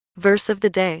Verse of the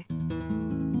day,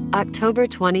 October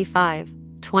 25,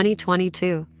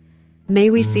 2022. May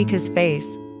we seek His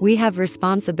face. We have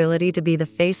responsibility to be the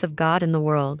face of God in the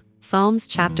world. Psalms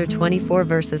chapter 24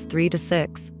 verses 3 to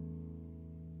 6.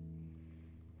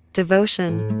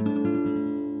 Devotion.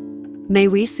 May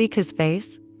we seek His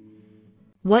face?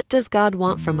 What does God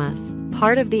want from us?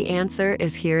 Part of the answer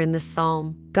is here in this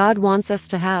psalm. God wants us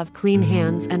to have clean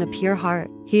hands and a pure heart.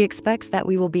 He expects that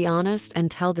we will be honest and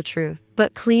tell the truth.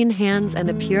 But clean hands and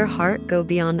a pure heart go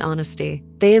beyond honesty.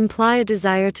 They imply a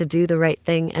desire to do the right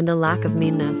thing and a lack of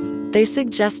meanness. They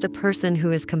suggest a person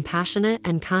who is compassionate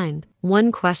and kind.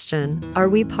 One question: are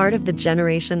we part of the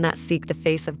generation that seek the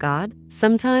face of God?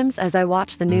 Sometimes as I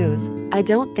watch the news, I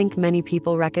don't think many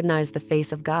people recognize the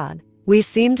face of God. We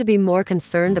seem to be more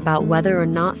concerned about whether or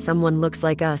not someone looks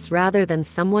like us rather than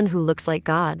someone who looks like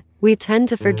God. We tend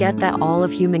to forget that all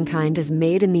of humankind is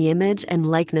made in the image and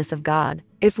likeness of God.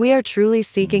 If we are truly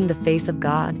seeking the face of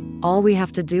God, all we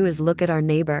have to do is look at our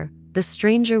neighbor, the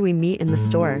stranger we meet in the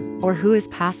store, or who is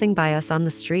passing by us on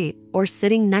the street, or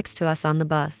sitting next to us on the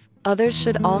bus. Others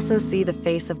should also see the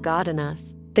face of God in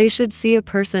us. They should see a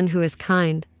person who is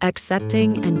kind,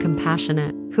 accepting, and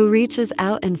compassionate, who reaches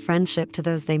out in friendship to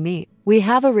those they meet. We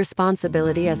have a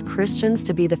responsibility as Christians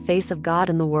to be the face of God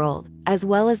in the world, as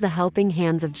well as the helping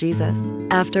hands of Jesus.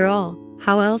 After all,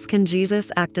 how else can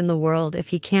Jesus act in the world if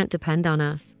He can't depend on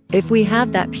us? If we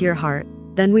have that pure heart,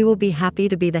 then we will be happy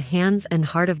to be the hands and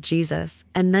heart of Jesus,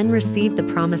 and then receive the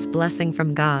promised blessing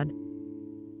from God.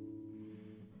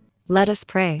 Let us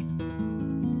pray.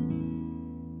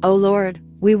 O Lord,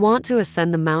 we want to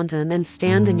ascend the mountain and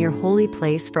stand in your holy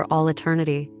place for all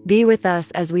eternity. Be with us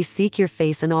as we seek your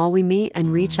face in all we meet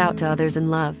and reach out to others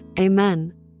in love.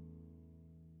 Amen.